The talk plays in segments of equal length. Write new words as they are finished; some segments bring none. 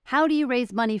How do you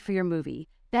raise money for your movie?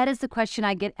 That is the question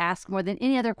I get asked more than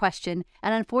any other question,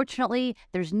 and unfortunately,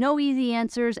 there's no easy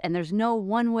answers and there's no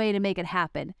one way to make it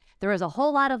happen. There is a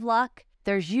whole lot of luck,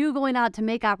 there's you going out to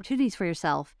make opportunities for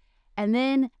yourself, and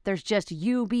then there's just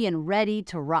you being ready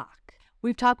to rock.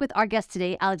 We've talked with our guest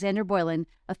today, Alexandra Boylan,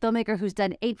 a filmmaker who's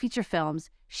done 8 feature films.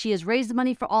 She has raised the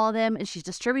money for all of them, and she's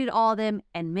distributed all of them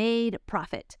and made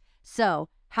profit. So,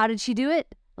 how did she do it?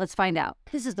 Let's find out.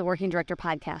 This is the Working Director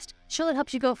Podcast, show that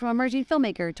helps you go from emerging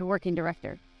filmmaker to working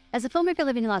director. As a filmmaker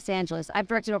living in Los Angeles, I've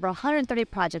directed over 130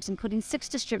 projects, including 6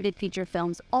 distributed feature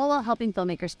films, all while helping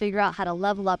filmmakers figure out how to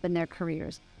level up in their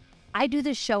careers. I do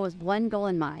this show with one goal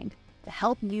in mind, to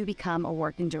help you become a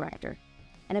working director.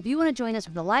 And if you want to join us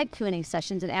for the live Q&A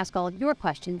sessions and ask all of your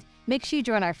questions, make sure you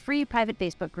join our free private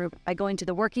Facebook group by going to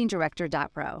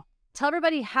theworkingdirector.pro. Tell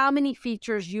everybody how many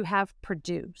features you have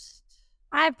produced.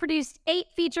 I've produced 8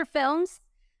 feature films,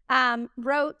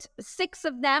 wrote 6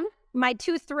 of them. My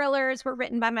 2 thrillers were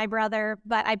written by my brother,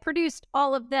 but I produced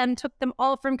all of them, took them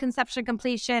all from conception to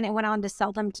completion, and went on to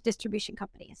sell them to distribution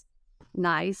companies.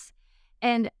 Nice.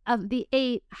 And of the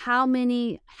 8, how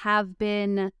many have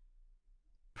been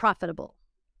profitable?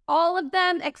 All of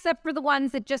them, except for the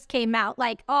ones that just came out.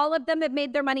 Like, all of them have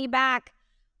made their money back.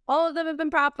 All of them have been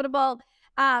profitable.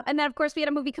 And then, of course, we had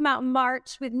a movie come out in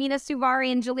March with Mina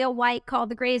Suvari and Jaleel White called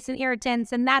The Greatest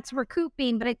Inheritance, and that's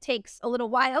recouping, but it takes a little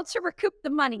while to recoup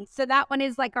the money. So that one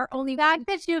is like our only fact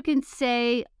that you can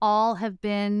say all have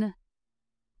been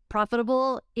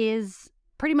profitable is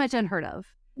pretty much unheard of.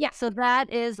 Yeah. So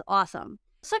that is awesome.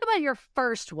 Let's talk about your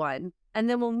first one, and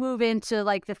then we'll move into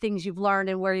like the things you've learned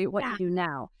and what you do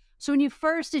now. So when you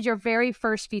first did your very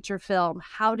first feature film,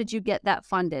 how did you get that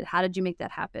funded? How did you make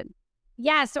that happen?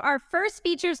 Yeah, so our first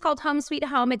feature is called Home Sweet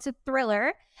Home. It's a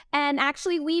thriller. And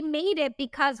actually, we made it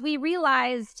because we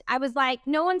realized, I was like,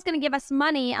 no one's going to give us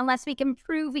money unless we can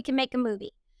prove we can make a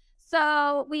movie.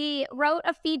 So we wrote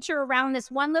a feature around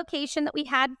this one location that we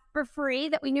had for free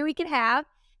that we knew we could have.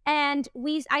 And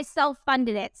I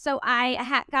self-funded it. So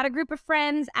I got a group of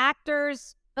friends,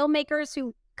 actors, filmmakers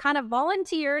who kind of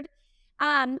volunteered.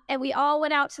 And we all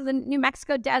went out to the New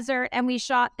Mexico desert and we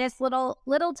shot this little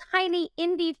tiny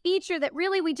indie feature that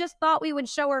really we just thought we would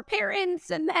show our parents.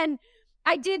 And then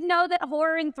I did know that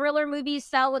horror and thriller movies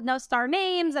sell with no star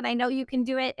names, and I know you can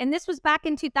do it. And this was back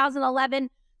in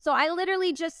 2011. So I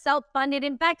literally just self-funded.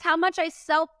 In fact, how much I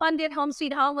self-funded Home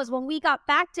Sweet Home was when we got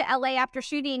back to LA after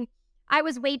shooting, I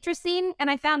was waitressing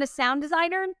and I found a sound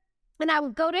designer, and I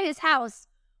would go to his house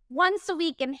once a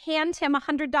week and hand him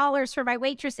 $100 for my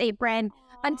waitress apron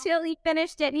until he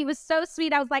finished it. And he was so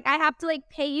sweet. I was like, I have to like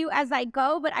pay you as I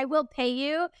go, but I will pay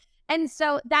you. And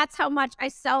so that's how much I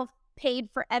self-paid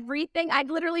for everything. I'd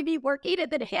literally be working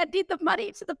and then handing the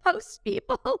money to the post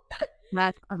people.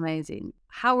 That's amazing.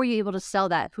 How were you able to sell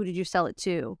that? Who did you sell it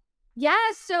to? Yeah,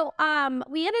 so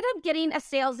we ended up getting a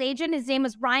sales agent. His name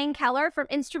was Ryan Keller from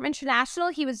Instrument International.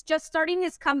 He was just starting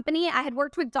his company. I had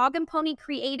worked with Dog and Pony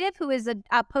Creative, who is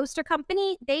a poster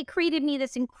company. They created me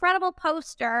this incredible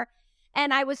poster,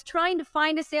 and I was trying to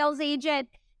find a sales agent,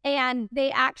 and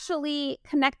they actually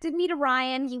connected me to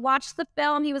Ryan. He watched the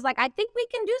film. He was like, I think we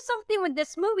can do something with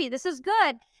this movie. This is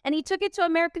good. And he took it to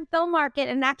American Film Market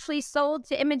and actually sold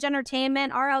to Image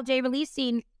Entertainment, RLJ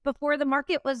Releasing, before the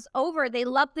market was over. They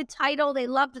loved the title. They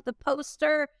loved the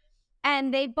poster,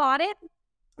 and they bought it.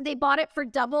 They bought it for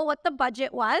double what the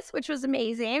budget was, which was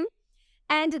amazing.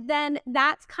 And then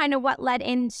that's kind of what led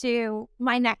into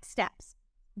my next steps.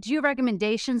 Do you have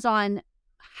recommendations on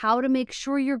how to make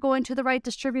sure you're going to the right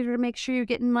distributor to make sure you're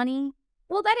getting money?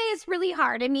 Well, that is really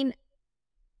hard. I mean,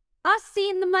 us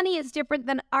seeing the money is different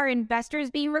than our investors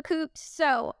being recouped.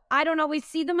 So I don't always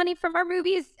see the money from our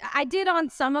movies. I did on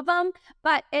some of them,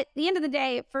 but at the end of the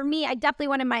day, for me, I definitely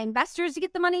wanted my investors to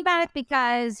get the money back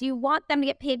because you want them to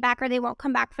get paid back or they won't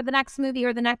come back for the next movie.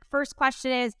 Or the next first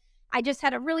question is, I just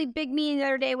had a really big meeting the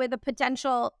other day with a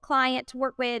potential client to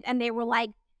work with, and they were like,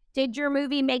 did your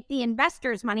movie make the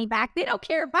investors money back? They don't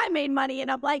care if I made money.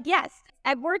 And I'm like, yes.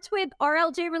 I've worked with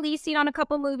RLJ Releasing on a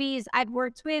couple movies. I've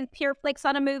worked with PureFlix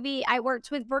on a movie. I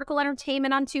worked with Vertical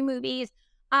Entertainment on 2 movies.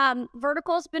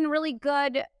 Vertical's been really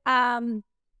good. And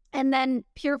then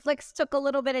PureFlix took a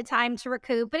little bit of time to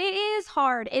recoup, but it is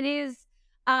hard. It is,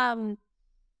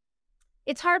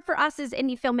 it's hard for us as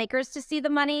indie filmmakers to see the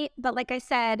money. But like I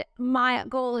said, my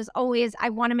goal is always, I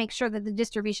want to make sure that the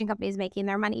distribution company is making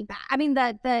their money back. I mean,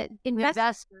 the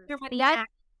investors their money back.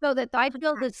 So that I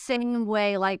feel the same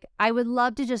way. Like, I would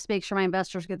love to just make sure my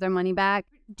investors get their money back.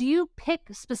 Do you pick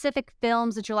specific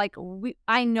films that you're like,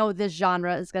 I know this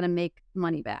genre is going to make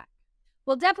money back?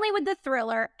 Well, definitely with the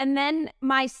thriller. And then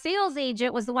my sales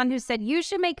agent was the one who said, you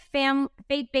should make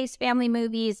faith-based family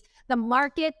movies. The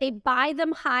market, they buy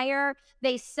them higher.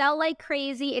 They sell like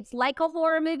crazy. It's like a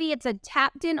horror movie. It's a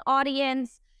tapped in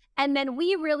audience. And then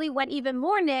we really went even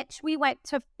more niche. We went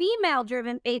to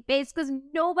female-driven faith-based because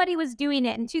nobody was doing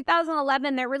it. In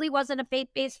 2011, there really wasn't a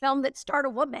faith-based film that starred a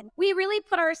woman. We really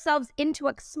put ourselves into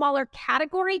a smaller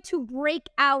category to break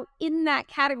out in that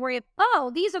category of, oh,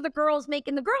 these are the girls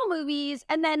making the girl movies.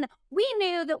 And then we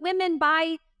knew that women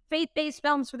buy faith-based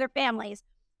films for their families.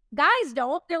 Guys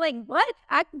don't. They're like, what?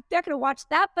 They're going to watch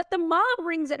that. But the mom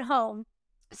brings it home.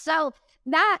 So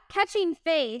that Catching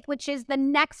Faith, which is the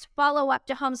next follow-up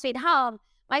to Home Sweet Home,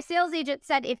 my sales agent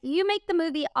said, if you make the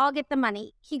movie, I'll get the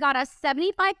money. He got us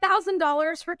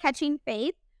 $75,000 for Catching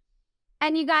Faith.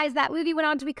 And you guys, that movie went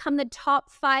on to become the top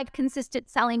 5 consistent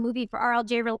selling movie for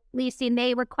RLJ Releasing.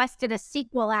 They requested a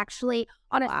sequel, actually,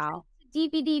 on a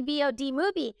DVD VOD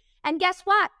movie. And guess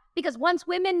what? Because once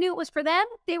women knew it was for them,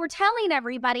 they were telling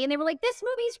everybody, and they were like, this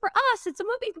movie's for us. It's a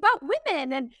movie about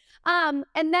women.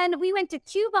 And then we went to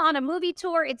Cuba on a movie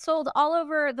tour. It sold all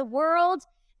over the world,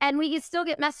 and we still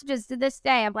get messages to this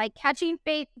day. I'm like, Catching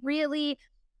Faith really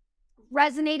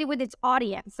resonated with its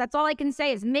audience. That's all I can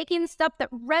say, is making stuff that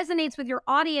resonates with your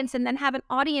audience and then have an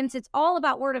audience. It's all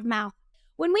about word of mouth.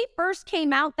 When we first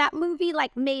came out, that movie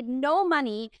made no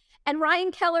money. And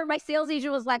Ryan Keller, my sales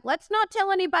agent, was like, let's not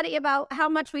tell anybody about how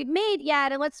much we've made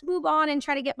yet, and let's move on and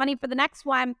try to get money for the next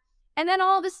one. And then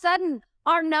all of a sudden,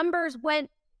 our numbers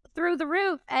went through the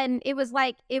roof, and it was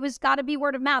got to be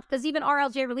word of mouth, because even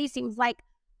RLJ Releasing was like,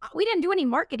 we didn't do any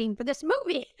marketing for this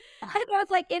movie. And I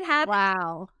was like, it had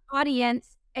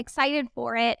audience excited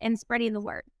for it and spreading the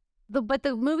word. But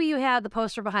the movie you have, the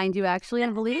poster behind you, actually, I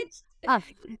believe,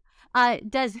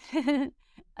 does.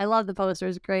 I love the poster.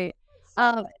 It's great.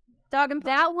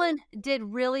 That one did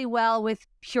really well with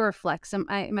Pureflix. Am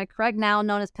I correct? Now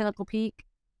known as Pinnacle Peak.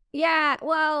 Yeah,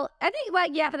 well, I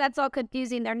think, that's all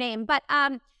confusing, their name. But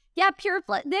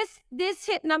Pureflix. This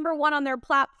hit #1 on their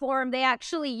platform. They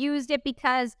actually used it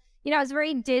because, it was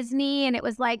very Disney, and it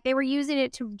was like they were using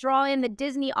it to draw in the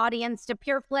Disney audience to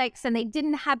Pureflix, and they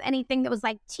didn't have anything that was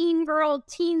like teen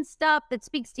stuff that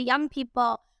speaks to young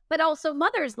people. But also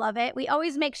mothers love it. We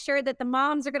always make sure that the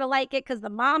moms are going to like it because the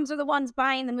moms are the ones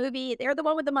buying the movie. They're the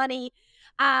one with the money.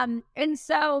 But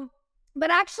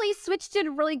actually Switch did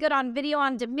really good on video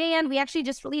on demand. We actually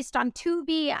just released on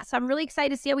Tubi. So I'm really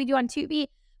excited to see how we do on Tubi.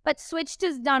 But Switch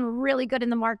has done really good in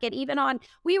the market.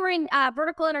 We were in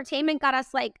Vertical Entertainment, got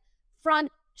us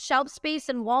front shelf space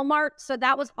in Walmart. So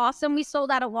that was awesome. We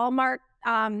sold out of Walmart.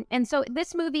 And so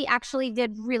this movie actually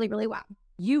did really, really well.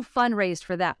 You fundraised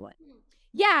for that one.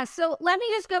 Yeah, so let me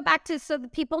just go back to so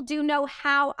that people do know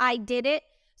how I did it.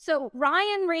 So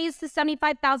Ryan raised the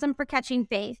 $75,000 for Catching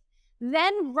Faith.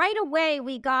 Then right away,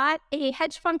 we got a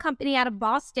hedge fund company out of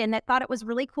Boston that thought it was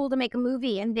really cool to make a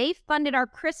movie, and they funded our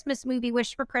Christmas movie,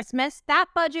 Wish for Christmas. That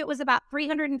budget was about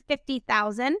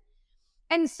 $350,000.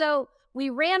 And so we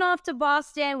ran off to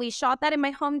Boston. We shot that in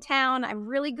my hometown. I'm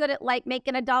really good at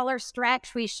making a dollar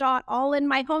stretch. We shot all in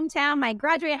my hometown, my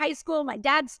graduate high school, my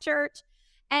dad's church.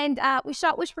 And we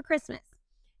shot Wish for Christmas.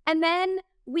 And then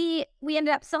we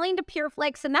ended up selling to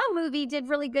Pureflix, and that movie did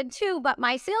really good too. But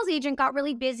my sales agent got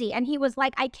really busy, and he was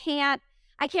like, I can't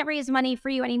raise money for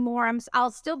you anymore.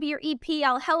 I'll still be your EP.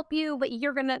 I'll help you, but I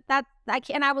can't.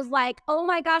 And I was like, oh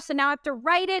my gosh. So now I have to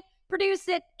write it, produce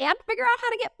it, and figure out how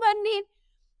to get funding.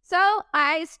 So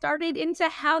I started into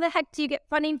how the heck do you get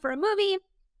funding for a movie?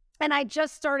 And I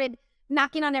just started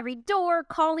knocking on every door,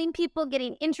 calling people,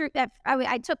 getting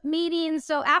I took meetings.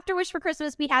 So after Wish for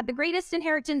Christmas, we had the Greatest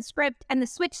Inheritance script and the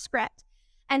Switch script.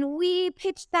 And we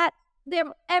pitched that there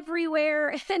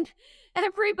everywhere, and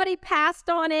everybody passed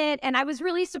on it. And I was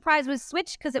really surprised with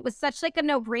Switch because it was such a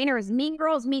no-brainer. It was Mean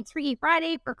Girls meets Freaky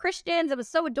Friday for Christians. It was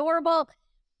so adorable.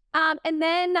 And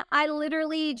then I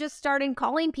literally just started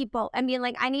calling people and being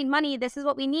like, I need money. This is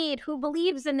what we need. Who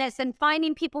believes in this? And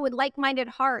finding people with like-minded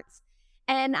hearts.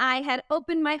 And I had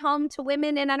opened my home to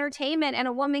women in entertainment, and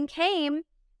a woman came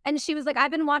and she was like,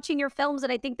 I've been watching your films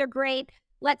and I think they're great.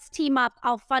 Let's team up.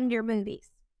 I'll fund your movies.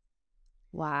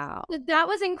 Wow. That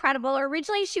was incredible.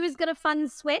 Originally, she was going to fund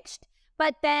Switched,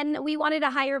 but then we wanted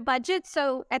a higher budget.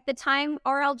 So at the time,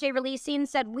 RLJ Releasing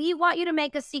said, we want you to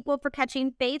make a sequel for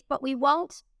Catching Faith, but we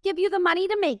won't give you the money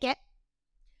to make it.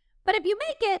 But if you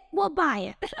make it, we'll buy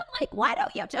it. And I'm like, why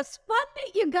don't you just fund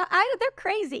it? They're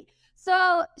crazy.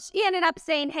 So she ended up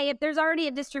saying, hey, if there's already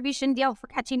a distribution deal for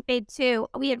Catching Faith 2,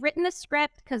 we had written a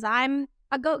script because I'm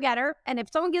a go-getter. And if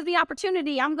someone gives me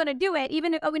opportunity, I'm going to do it.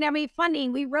 Even if we didn't have any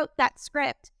funding, we wrote that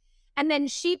script. And then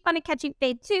she funded Catching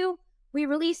Faith 2. We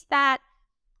released that.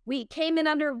 We came in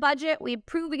under budget. We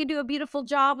proved we could do a beautiful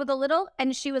job with a little.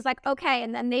 And she was like, okay.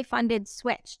 And then they funded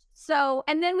Switched. So,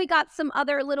 and then we got some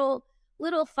other little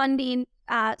funding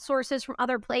sources from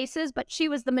other places, but she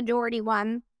was the majority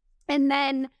one. And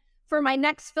then for my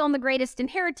next film, The Greatest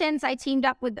Inheritance, I teamed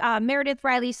up with Meredith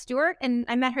Riley Stewart, and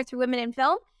I met her through Women in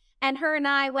Film. And her and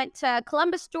I went to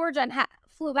Columbus, Georgia, and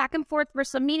flew back and forth for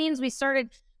some meetings. We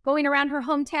started going around her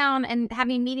hometown and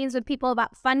having meetings with people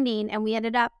about funding, and we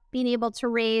ended up being able to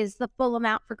raise the full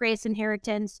amount for Greatest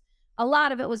Inheritance. A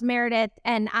lot of it was Meredith,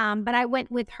 and but I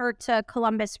went with her to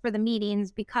Columbus for the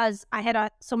meetings because I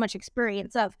had so much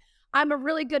experience of, I'm a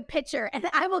really good pitcher, and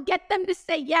I will get them to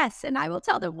say yes, and I will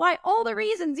tell them why, all the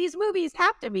reasons these movies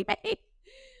have to be made.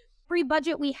 Every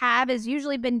budget we have has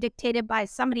usually been dictated by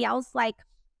somebody else. Like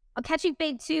Catching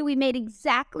Fade 2, we made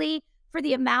exactly for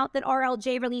the amount that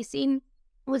RLJ Releasing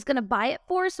was going to buy it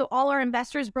for, so all our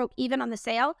investors broke even on the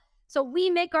sale. So we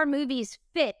make our movies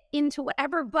fit into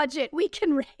whatever budget we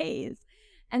can raise,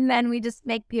 and then we just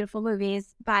make beautiful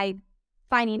movies by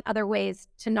finding other ways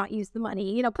to not use the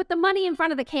money. You know, put the money in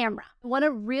front of the camera. I want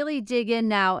to really dig in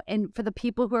now, and for the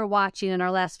people who are watching in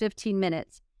our last 15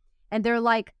 minutes, and they're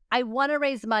like, I want to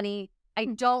raise money. I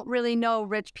don't really know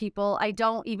rich people. I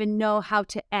don't even know how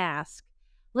to ask.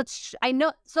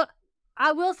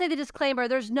 I will say the disclaimer,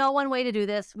 there's no one way to do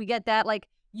this. We get that. Like,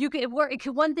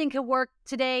 one thing could work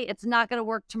today. It's not going to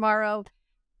work tomorrow.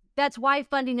 That's why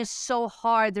funding is so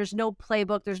hard. There's no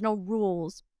playbook. There's no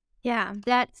rules. Yeah.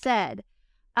 That said,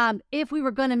 if we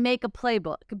were going to make a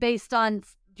playbook based on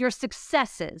your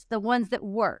successes, the ones that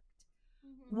worked,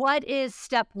 what is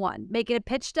step one? Make it a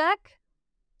pitch deck?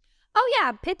 Oh,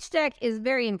 yeah. Pitch deck is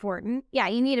very important. Yeah,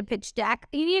 you need a pitch deck.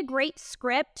 You need a great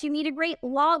script. You need a great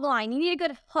log line. You need a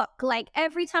good hook. Like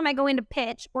every time I go into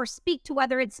pitch or speak to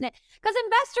whether it's... Because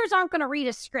investors aren't going to read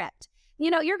a script. You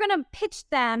know, you're going to pitch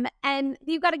them and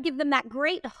you've got to give them that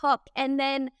great hook. And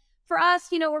then for us,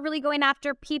 you know, we're really going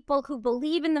after people who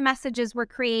believe in the messages we're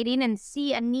creating and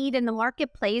see a need in the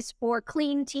marketplace for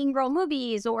clean teen girl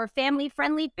movies or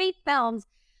family-friendly faith films.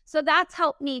 So that's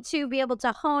helped me to be able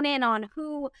to hone in on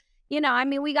who... You know, I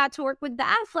mean, we got to work with the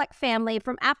Affleck family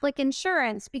from Affleck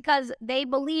Insurance because they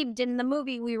believed in the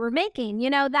movie we were making. You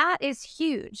know, that is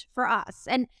huge for us.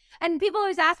 And people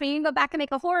always ask me, you can go back and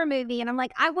make a horror movie. And I'm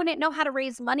like, I wouldn't know how to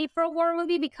raise money for a horror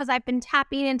movie because I've been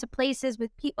tapping into places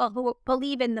with people who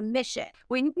believe in the mission.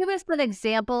 Will you give us an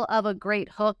example of a great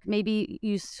hook? Maybe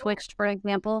you Switched, for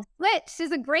example. Switched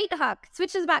is a great hook.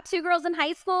 Switched is about two girls in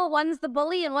high school. One's the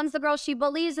bully and one's the girl she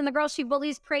bullies. And the girl she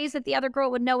bullies prays that the other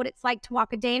girl would know what it's like to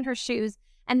walk a day in her shoes.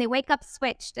 And they wake up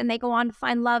switched and they go on to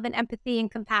find love and empathy and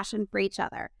compassion for each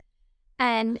other.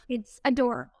 And it's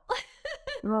adorable.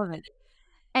 Love it.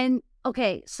 And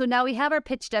okay, so now we have our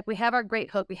pitch deck, we have our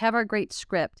great hook, we have our great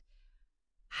script.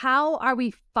 How are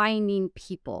we finding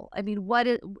people? I mean,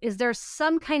 is there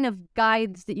some kind of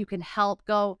guides that you can help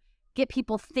get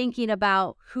people thinking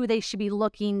about who they should be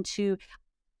looking to?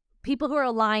 People who are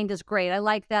aligned is great. I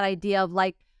like that idea of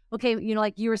like, okay, you know,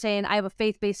 like you were saying, I have a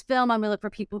faith-based film. I'm going to look for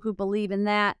people who believe in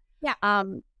that. Yeah.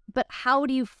 But how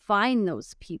do you find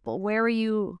those people? Where are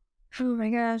you? Oh my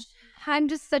gosh. I'm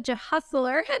just such a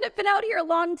hustler and I've been out here a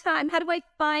long time. How do I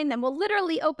find them? Well,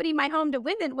 literally opening my home to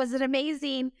women was an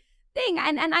amazing thing.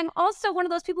 And I'm also one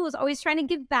of those people who's always trying to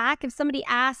give back. If somebody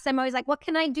asks, I'm always like, what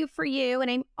can I do for you? And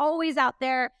I'm always out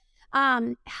there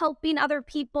helping other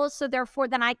people. So therefore,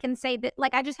 then I can say that,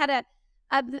 like, I just had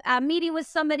a meeting with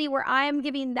somebody where I am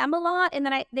giving them a lot. And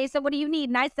then they said, what do you need?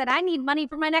 And I said, I need money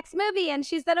for my next movie. And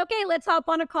she said, okay, let's hop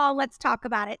on a call. Let's talk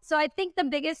about it. So I think the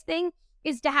biggest thing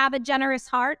is to have a generous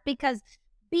heart, because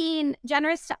being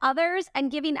generous to others and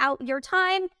giving out your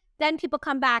time, then people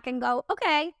come back and go,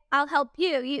 okay, I'll help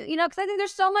you. You know, because I think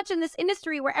there's so much in this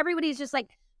industry where everybody's just like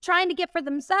trying to get for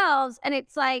themselves. And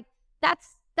it's like,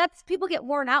 that's people get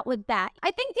worn out with that. I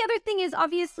think the other thing is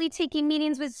obviously taking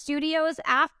meetings with studios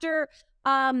after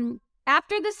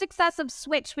the success of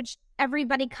Switch, which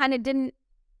everybody kind of didn't,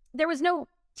 there was no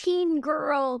teen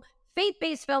girl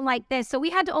faith-based film like this. So we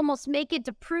had to almost make it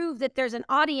to prove that there's an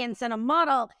audience and a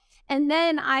model. And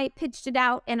then I pitched it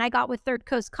out and I got with Third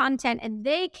Coast Content and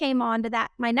they came on to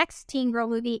my next teen girl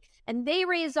movie and they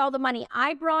raised all the money.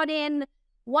 I brought in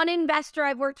one investor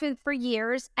I've worked with for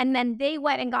years and then they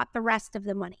went and got the rest of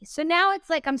the money. So now it's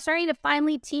like I'm starting to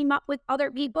finally team up with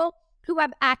other people who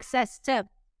have access to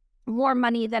more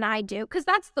money than I do. Because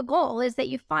that's the goal, is that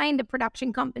you find a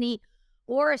production company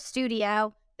or a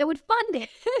studio that would fund it.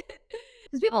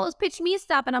 Because people always pitch me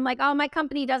stuff and I'm like, oh, my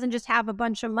company doesn't just have a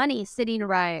bunch of money sitting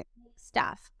around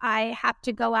stuff. I have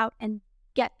to go out and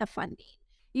get the funding.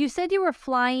 You said you were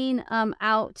flying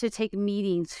out to take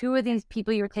meetings. Who are these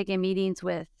people you were taking meetings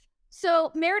with?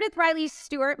 So Meredith Riley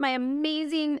Stewart, my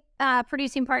amazing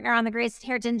producing partner on The Grace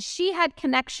Inheritance, she had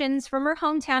connections from her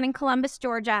hometown in Columbus,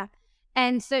 Georgia.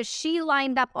 And so she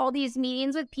lined up all these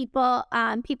meetings with people,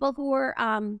 people who were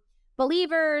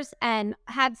believers and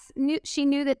she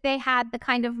knew that they had the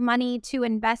kind of money to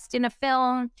invest in a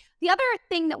film. The other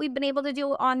thing that we've been able to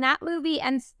do on that movie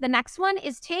and the next one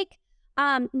is take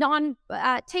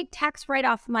tax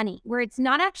write-off money where it's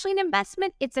not actually an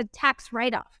investment, it's a tax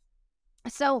write-off.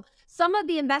 So some of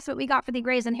the investment we got for The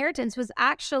Gray's Inheritance was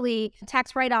actually a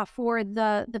tax write-off for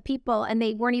the people, and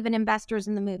they weren't even investors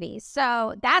in the movie.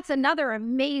 So that's another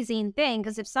amazing thing,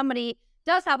 because if somebody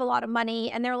does have a lot of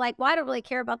money and they're like, well, I don't really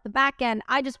care about the back end,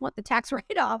 I just want the tax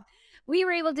write-off. We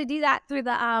were able to do that through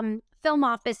the film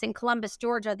office in Columbus,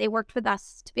 Georgia. They worked with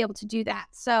us to be able to do that.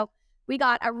 So we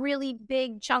got a really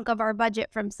big chunk of our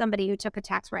budget from somebody who took a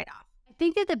tax write-off. I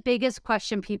think that the biggest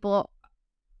question people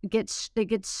get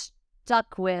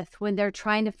stuck with when they're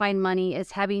trying to find money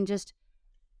is having just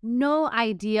no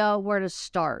idea where to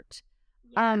start.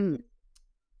 Yeah.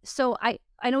 So I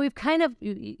know we've kind of,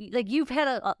 like, you've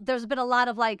had there's been a lot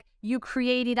of like you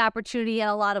creating opportunity and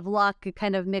a lot of luck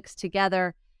kind of mixed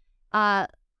together.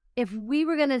 If we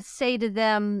were going to say to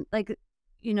them, like,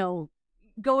 you know,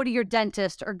 go to your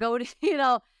dentist or go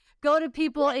to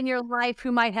people in your life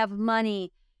who might have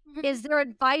money, is there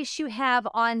advice you have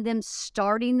on them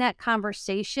starting that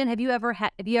conversation? Have you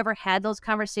ever had those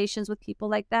conversations with people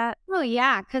like that? Oh,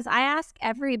 yeah, because I ask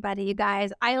everybody, you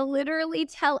guys. I literally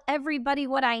tell everybody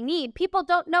what I need. People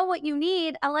don't know what you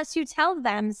need unless you tell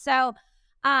them. So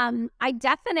I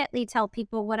definitely tell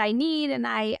people what I need, and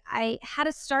I had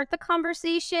to start the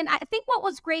conversation. I think what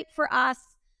was great for us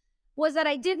was that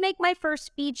I did make my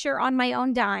first feature on my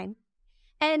own dime.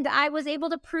 And I was able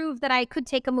to prove that I could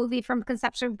take a movie from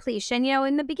conception to completion. You know,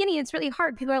 in the beginning, it's really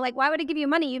hard. People are like, why would I give you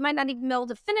money? You might not even be able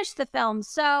to finish the film.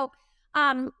 So,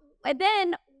 and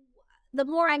then the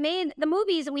more I made the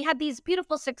movies and we had these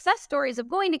beautiful success stories of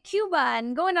going to Cuba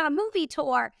and going on a movie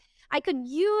tour, I could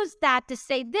use that to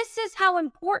say, this is how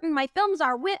important my films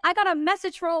are. I got a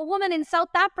message from a woman in South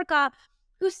Africa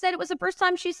who said it was the first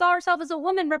time she saw herself as a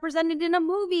woman represented in a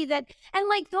movie and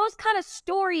like those kind of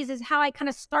stories is how I kind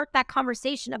of start that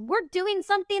conversation of we're doing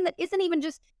something that isn't even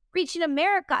just reaching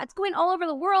America. It's going all over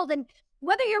the world. And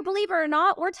whether you're a believer or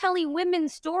not, we're telling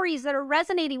women's stories that are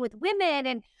resonating with women.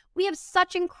 And we have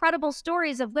such incredible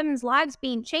stories of women's lives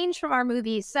being changed from our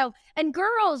movies. So, and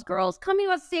girls coming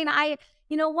to us saying,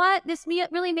 you know what, this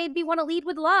really made me want to lead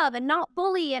with love and not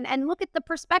bully and look at the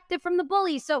perspective from the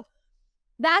bully. So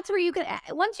that's where you can,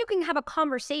 once you can have a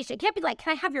conversation, it can't be like,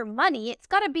 can I have your money? It's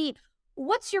got to be,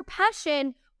 what's your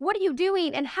passion? What are you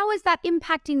doing? And how is that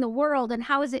impacting the world? And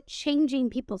how is it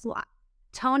changing people's lives?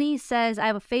 Tony says, I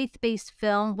have a faith-based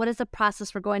film. What is the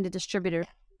process for going to distributor?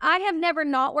 I have never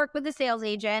not worked with a sales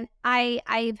agent. I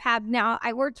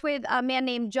worked with a man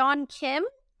named John Kim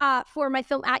for my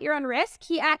film At Your Own Risk.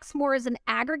 He acts more as an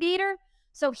aggregator.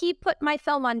 So he put my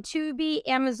film on Tubi,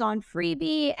 Amazon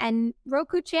Freebie, and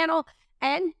Roku channel.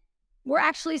 And we're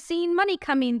actually seeing money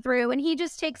coming through, and he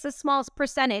just takes a small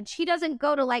percentage. He doesn't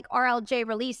go to like RLJ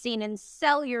Releasing and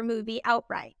sell your movie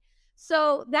outright.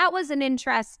 So that was an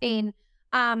interesting,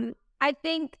 I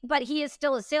think, but he is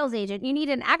still a sales agent. You need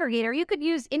an aggregator. You could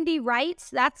use Indie Rights.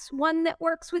 That's one that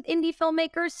works with indie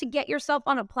filmmakers to get yourself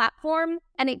on a platform,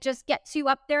 and it just gets you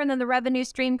up there, and then the revenue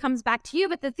stream comes back to you.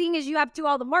 But the thing is, you have to do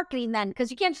all the marketing then,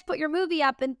 because you can't just put your movie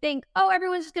up and think, oh,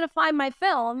 everyone's just going to find my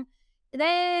film.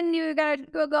 Then you gotta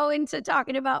go into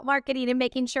talking about marketing and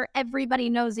making sure everybody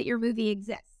knows that your movie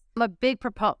exists. I'm a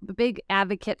big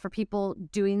advocate for people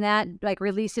doing that, like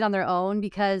releasing on their own,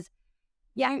 because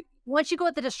once you go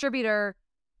with the distributor,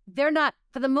 they're not,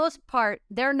 for the most part,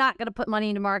 they're not going to put money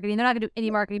into marketing. They're not going to do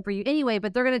any marketing for you anyway,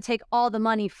 but they're going to take all the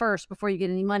money first before you get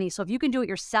any money. So if you can do it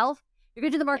yourself, you're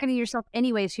going to do the marketing yourself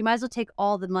anyway, so you might as well take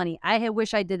all the money. I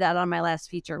wish I did that on my last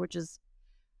feature, which is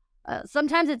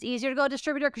sometimes it's easier to go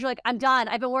distributor because you're like, I'm done.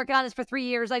 I've been working on this for 3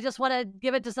 years. I just want to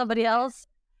give it to somebody else.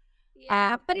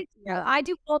 Yeah, but I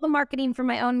do all the marketing for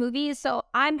my own movies, so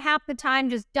I'm half the time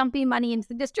just dumping money into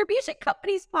the distribution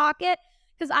company's pocket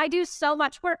because I do so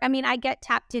much work. I mean, I get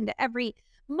tapped into every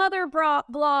mother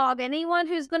blog, anyone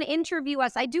who's going to interview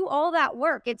us. I do all that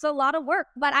work. It's a lot of work,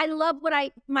 but I love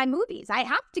my movies. I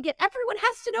have to everyone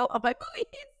has to know about my movies.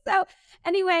 So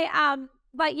anyway,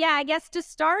 but yeah, I guess to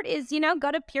start is,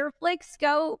 go to PureFlix,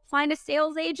 go find a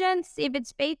sales agent, see if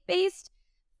it's faith-based,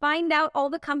 find out all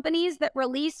the companies that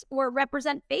release or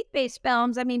represent faith-based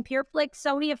films. I mean, PureFlix,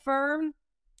 Sony Affirm,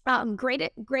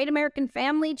 Great American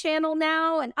Family Channel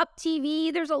now, and Up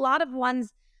TV. There's a lot of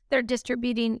ones they're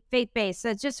distributing faith-based.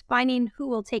 So it's just finding who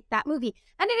will take that movie.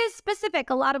 And it is specific.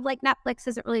 A lot of like Netflix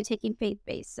isn't really taking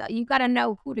faith-based. So you got to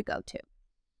know who to go to.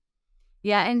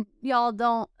 Yeah, and y'all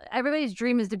don't, everybody's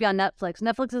dream is to be on Netflix.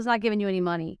 Netflix is not giving you any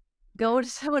money. Go to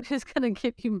someone who's going to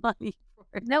give you money for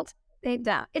it. Nope, they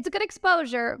don't. It's a good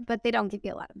exposure, but they don't give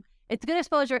you a lot of money. It's good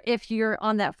exposure if you're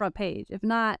on that front page. If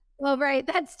not, well, right,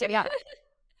 that's true. Yeah.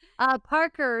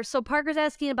 Parker, so Parker's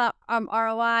asking about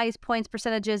ROIs, points,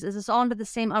 percentages. Is this all under the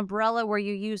same umbrella where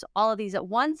you use all of these at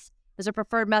once? Is a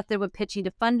preferred method when pitching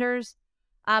to funders?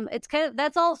 It's kind of,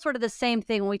 that's all sort of the same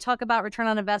thing. When we talk about return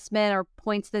on investment or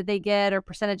points that they get or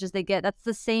percentages they get, that's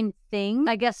the same thing.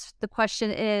 I guess the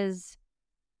question is,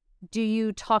 do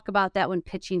you talk about that when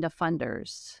pitching to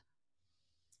funders?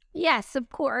 Yes, of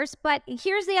course. But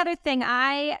here's the other thing.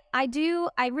 I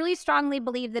really strongly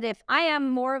believe that if I am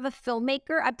more of a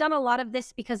filmmaker, I've done a lot of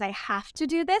this because I have to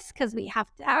do this because we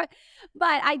have to.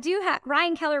 But I do have,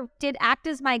 Ryan Keller did act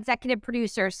as my executive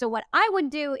producer. So what I would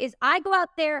do is I go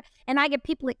out there and I get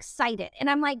people excited. And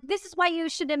I'm like, this is why you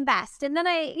should invest. And then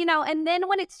and then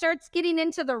when it starts getting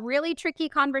into the really tricky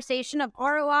conversation of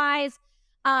ROIs,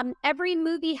 every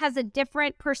movie has a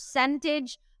different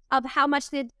percentage of how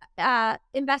much the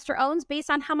investor owns based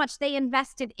on how much they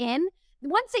invested in.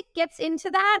 Once it gets into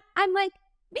that, I'm like,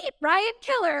 meet Ryan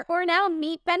Keller or now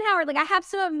meet Ben Howard. Like I have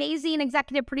some amazing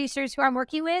executive producers who I'm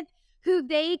working with who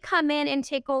they come in and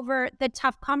take over the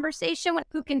tough conversation,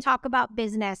 who can talk about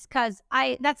business because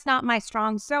that's not my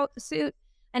strong suit.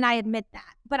 And I admit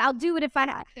that, but I'll do it if I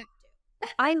have to.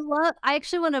 I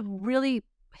actually want to really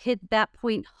hit that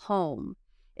point home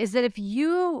is that if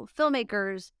you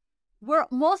filmmakers,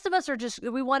 most of us are just,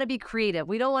 we want to be creative.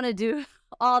 We don't want to do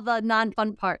all the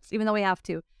non-fun parts, even though we have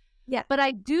to. Yeah. But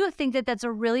I do think that that's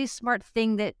a really smart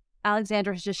thing that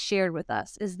Alexandra has just shared with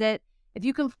us, is that if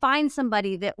you can find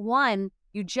somebody that, one,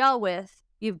 you gel with,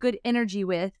 you have good energy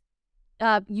with,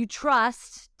 you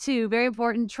trust, too, very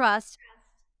important, trust,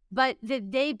 but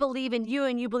that they believe in you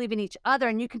and you believe in each other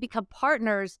and you can become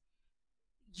partners,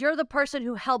 you're the person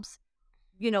who helps,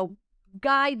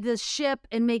 guide the ship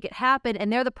and make it happen,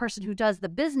 and they're the person who does the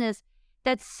business.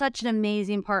 That's such an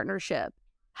amazing partnership.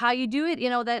 How you do it,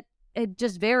 that it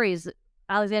just varies.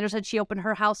 Alexandra said she opened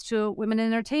her house to women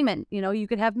in entertainment. You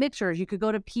could have mixers. You could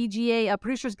go to PGA,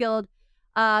 Producers Guild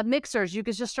mixers. You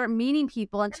could just start meeting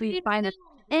people until you find it.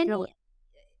 And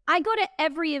I go to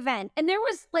every event, and there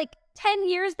was like 10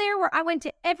 years there where I went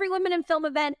to every Women in Film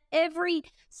event, every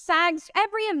SAGs,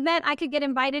 every event I could get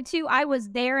invited to. I was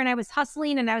there and I was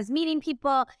hustling and I was meeting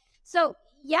people. So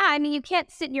yeah, I mean, you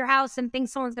can't sit in your house and think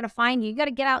someone's going to find you. You got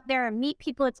to get out there and meet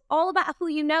people. It's all about who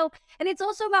you know. And it's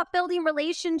also about building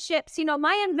relationships.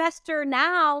 My investor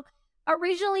now,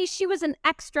 originally she was an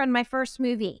extra in my first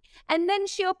movie. And then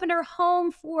she opened her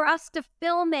home for us to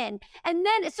film in. And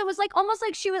then, so it was like, almost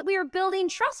like we were building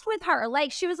trust with her.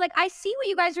 Like she was like, I see what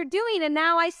you guys are doing. And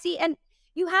now I see, and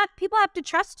people have to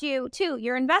trust you too.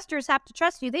 Your investors have to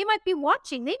trust you. They might be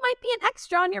watching. They might be an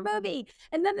extra on your movie.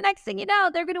 And then the next thing you know,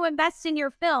 they're going to invest in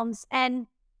your films. And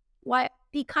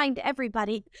be kind to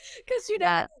everybody.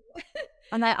 Because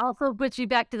And I also put you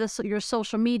back to your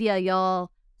social media,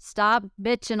 y'all. Stop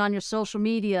bitching on your social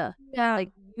media. Yeah.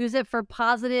 Like, use it for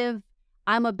positive,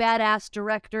 I'm a badass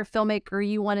director, filmmaker,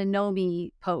 you want to know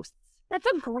me posts. That's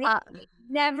a great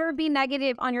never be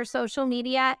negative on your social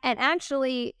media. And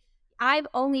actually, I'm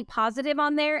only positive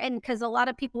on there. And because a lot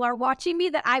of people are watching me,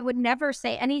 that I would never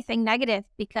say anything negative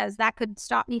because that could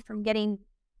stop me from getting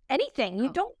anything.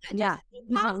 You don't. Yeah.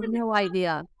 No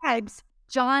idea.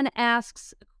 John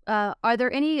asks, are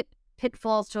there any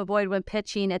pitfalls to avoid when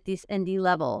pitching at this indie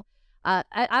level?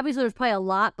 Obviously, there's probably a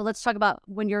lot, but let's talk about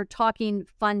when you're talking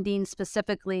funding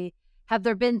specifically. Have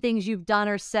there been things you've done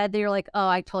or said that you're like, oh,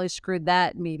 I totally screwed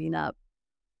that meeting up?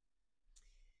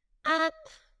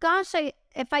 Gosh,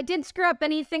 if I did screw up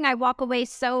anything, I walk away.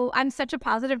 So I'm such a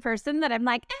positive person that I'm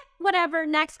like, whatever,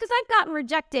 next. Because I've gotten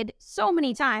rejected so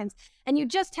many times and you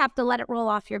just have to let it roll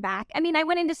off your back. I mean, I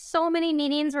went into so many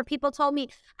meetings where people told me,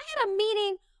 I had a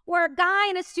meeting where a guy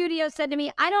in a studio said to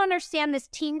me, I don't understand this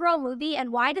teen girl movie.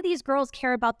 And why do these girls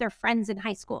care about their friends in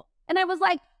high school? And I was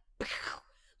like,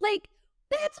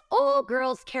 that's all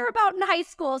girls care about in high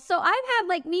school. So I've had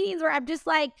like meetings where I'm just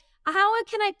like, how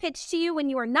can I pitch to you when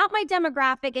you are not my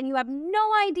demographic and you have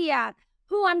no idea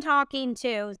who I'm talking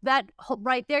to? That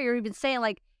right there, you're even saying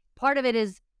like part of it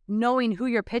is knowing who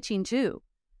you're pitching to.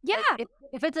 Yeah. Like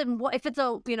if it's a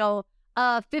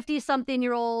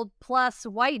 50-something-year-old plus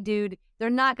white dude, they're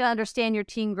not going to understand your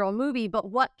teen girl movie. But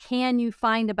what can you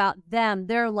find about them,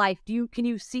 their life? Can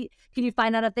you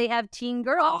find out if they have teen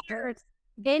girl?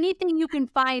 anything you can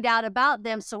find out about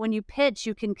them, so when you pitch,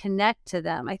 you can connect to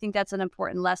them. I think that's an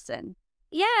important lesson.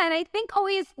 Yeah, and I think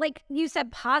always, like you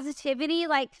said, positivity.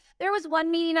 Like there was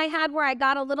one meeting I had where I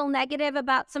got a little negative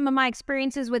about some of my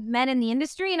experiences with men in the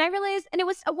industry, and I realized, and it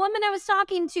was a woman I was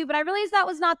talking to, but I realized that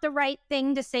was not the right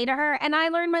thing to say to her, and I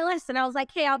learned my lesson. I was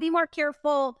like, hey, I'll be more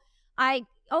careful. I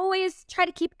always try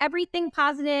to keep everything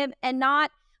positive and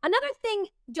not. Another thing,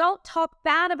 don't talk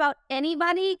bad about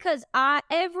anybody, because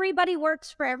everybody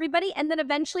works for everybody, and then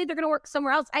eventually they're going to work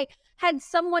somewhere else. I had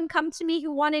someone come to me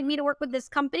who wanted me to work with this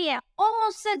company. I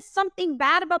almost said something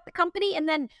bad about the company, and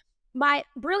then my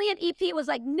brilliant EP was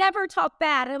like, never talk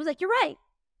bad. And I was like, you're right.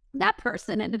 That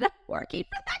person ended up working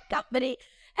for that company.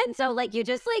 And so like, you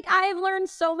just like, I've learned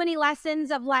so many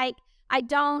lessons of like, I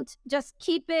don't just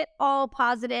keep it all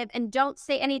positive and don't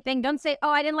say anything. Don't say, oh,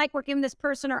 I didn't like working with this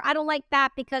person or I don't like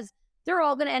that, because they're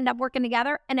all going to end up working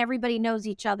together and everybody knows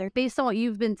each other. Based on what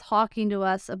you've been talking to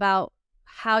us about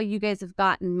how you guys have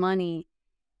gotten money,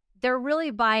 they're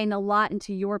really buying a lot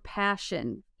into your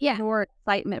passion, your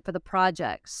excitement for the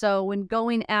project. So when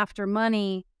going after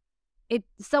money, a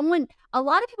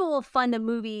lot of people will fund a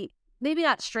movie. Maybe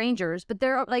not strangers, but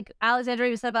they're like Alexandra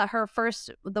even said about her first,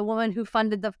 the woman who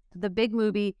funded the big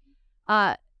movie.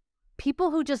 People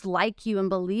who just like you and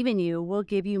believe in you will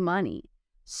give you money.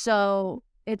 So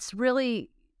it's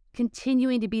really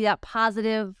continuing to be that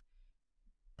positive,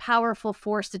 powerful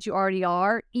force that you already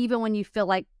are, even when you feel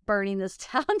like burning this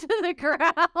town to the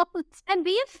ground. And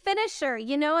be a finisher.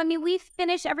 You know, I mean, we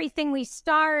finish everything we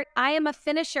start. I am a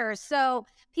finisher. So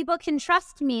people can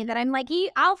trust me that I'm like,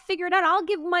 I'll figure it out. I'll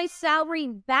give my salary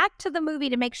back to the movie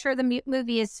to make sure the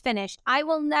movie is finished. I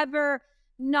will never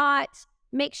not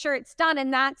make sure it's done.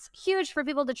 And that's huge for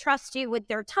people to trust you with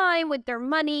their time, with their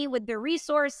money, with their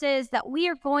resources, that we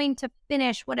are going to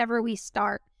finish whatever we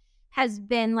start, has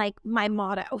been like my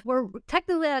motto. We're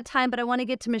technically out of time, but I want to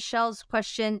get to Michelle's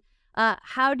question.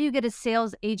 How do you get a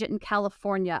sales agent in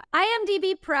California?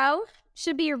 IMDb Pro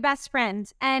should be your best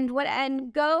friend, and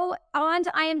go on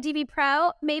to IMDb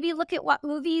Pro. Maybe look at what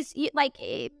movies you like,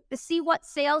 see what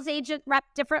sales agent rep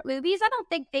different movies. I don't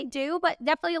think they do, but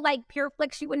definitely like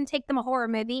PureFlix, you wouldn't take them a horror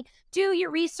movie. Do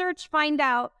your research, find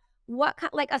out what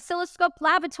like Oscilloscope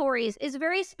Laboratories is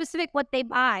very specific what they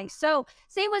buy. So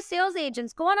same with sales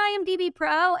agents, go on IMDb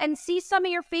Pro and see some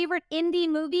of your favorite indie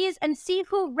movies and see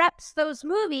who reps those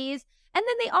movies. And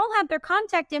then they all have their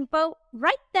contact info.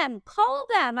 Write them, call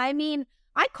them. I mean,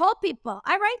 I call people,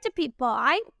 I write to people.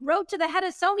 I wrote to the head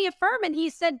of Sony Affirm and he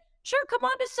said, sure, come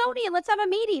on to Sony and let's have a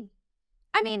meeting.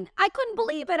 I mean, I couldn't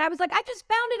believe it. I was like, I just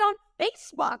found it on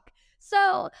Facebook.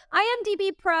 So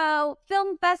IMDb Pro,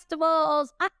 film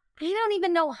festivals, I don't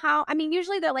even know how. I mean,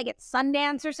 usually they're like at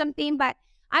Sundance or something, but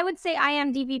I would say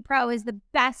IMDb Pro is the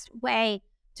best way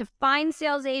to find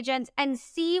sales agents and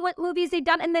see what movies they've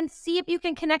done, and then see if you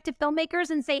can connect to filmmakers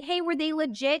and say, hey, were they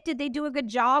legit? Did they do a good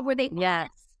job? Were they? Yes.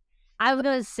 I was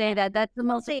going to say that's the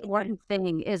most important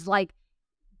thing is like,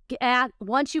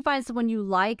 once you find someone you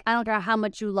like, I don't care how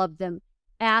much you love them,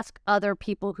 ask other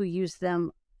people who use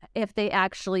them if they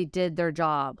actually did their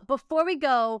job. Before we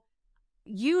go,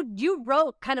 you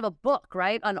wrote kind of a book,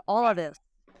 right, on all of this.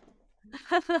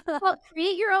 Well,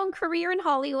 Create Your Own Career in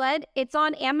Hollywood. It's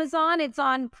on Amazon. It's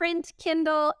on print,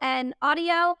 Kindle, and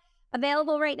audio,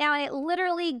 available right now. And it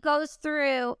literally goes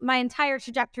through my entire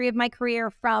trajectory of my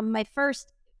career, from my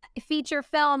first feature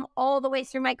film all the way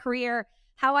through my career,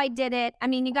 how I did it. I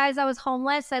mean, you guys, I was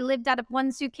homeless. I lived out of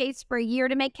one suitcase for a year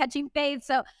to make Catching Fade.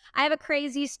 So I have a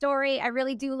crazy story. I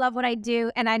really do love what I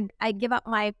do. And I give up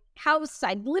my house.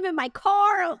 I live in my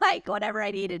car, like whatever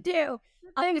I need to do.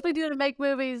 Things we do to make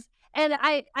movies. And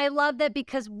I love that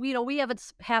because, you know, we have a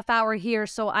half hour here.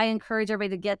 So I encourage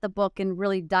everybody to get the book and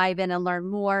really dive in and learn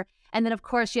more. And then, of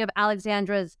course, you have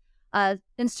Alexandra's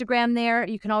Instagram there.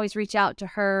 You can always reach out to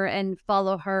her and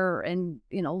follow her and,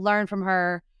 you know, learn from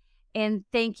her. And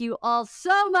thank you all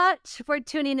so much for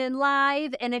tuning in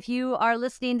live. And if you are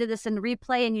listening to this in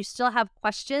replay and you still have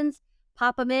questions,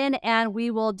 pop them in and we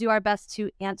will do our best to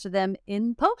answer them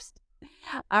in post.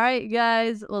 All right,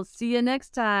 guys, we'll see you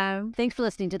next time. Thanks for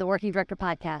listening to the Working Director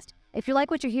Podcast. If you like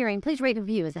what you're hearing, please rate and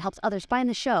review, as it helps others find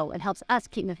the show and helps us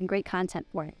keep making great content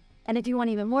for it. And if you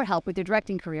want even more help with your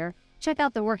directing career, check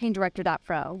out the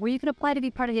workingdirector.pro, where you can apply to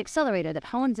be part of the accelerator that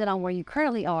hones in on where you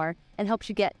currently are and helps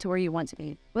you get to where you want to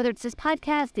be. Whether it's this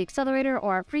podcast, the accelerator,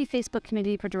 or our free Facebook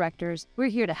community for directors, we're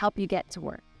here to help you get to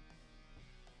work.